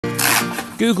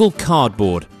Google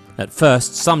Cardboard. At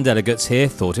first, some delegates here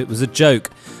thought it was a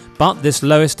joke, but this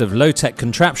lowest of low-tech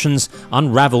contraptions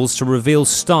unravels to reveal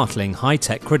startling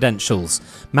high-tech credentials,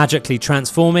 magically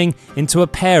transforming into a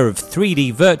pair of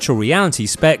 3D virtual reality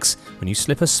specs when you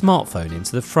slip a smartphone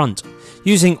into the front.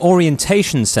 Using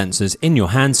orientation sensors in your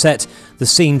handset, the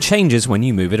scene changes when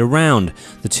you move it around.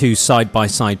 The two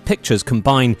side-by-side pictures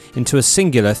combine into a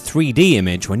singular 3D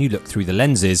image when you look through the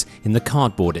lenses in the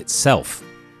cardboard itself.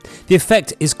 The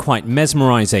effect is quite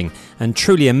mesmerising and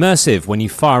truly immersive when you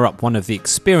fire up one of the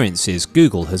experiences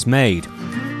Google has made.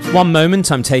 One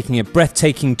moment I'm taking a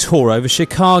breathtaking tour over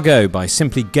Chicago by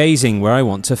simply gazing where I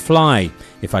want to fly.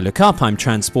 If I look up, I'm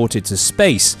transported to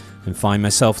space and find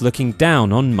myself looking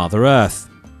down on Mother Earth.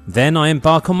 Then I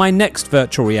embark on my next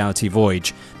virtual reality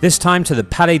voyage, this time to the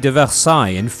Palais de Versailles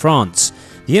in France.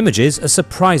 The images are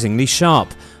surprisingly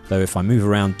sharp, though if I move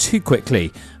around too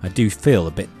quickly, I do feel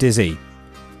a bit dizzy.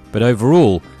 But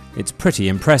overall, it's pretty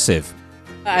impressive.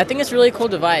 I think it's a really cool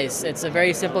device. It's a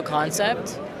very simple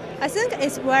concept. I think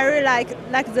it's very like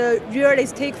the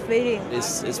realistic feeling.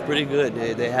 It's pretty good.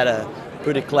 They had a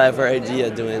pretty clever idea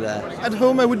doing that. At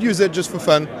home I would use it just for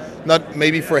fun, not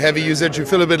maybe for heavy usage. You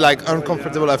feel a bit like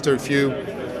uncomfortable after a few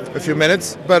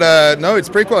minutes, but no, it's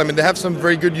pretty cool. I mean, they have some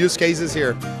very good use cases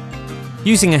here.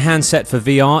 Using a handset for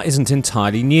VR isn't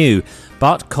entirely new,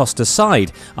 but cost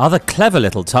aside, other clever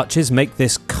little touches make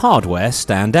this cardware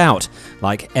stand out,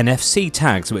 like NFC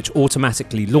tags which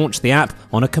automatically launch the app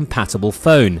on a compatible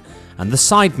phone, and the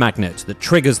side magnet that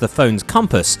triggers the phone's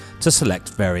compass to select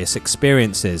various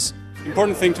experiences. The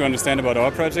important thing to understand about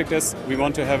our project is we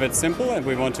want to have it simple, and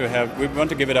we want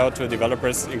to give it out to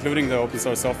developers, including the open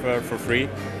source software, for free,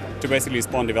 to basically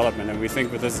spawn development, and we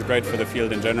think that this is great for the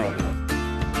field in general.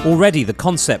 Already the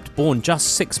concept, born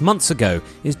just 6 months ago,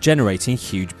 is generating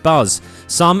huge buzz.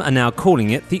 Some are now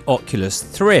calling it the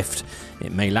Oculus Rift.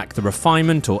 It may lack the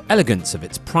refinement or elegance of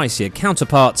its pricier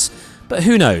counterparts, but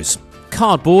who knows?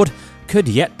 Cardboard could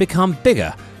yet become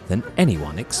bigger than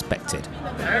anyone expected.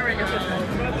 There we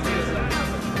go.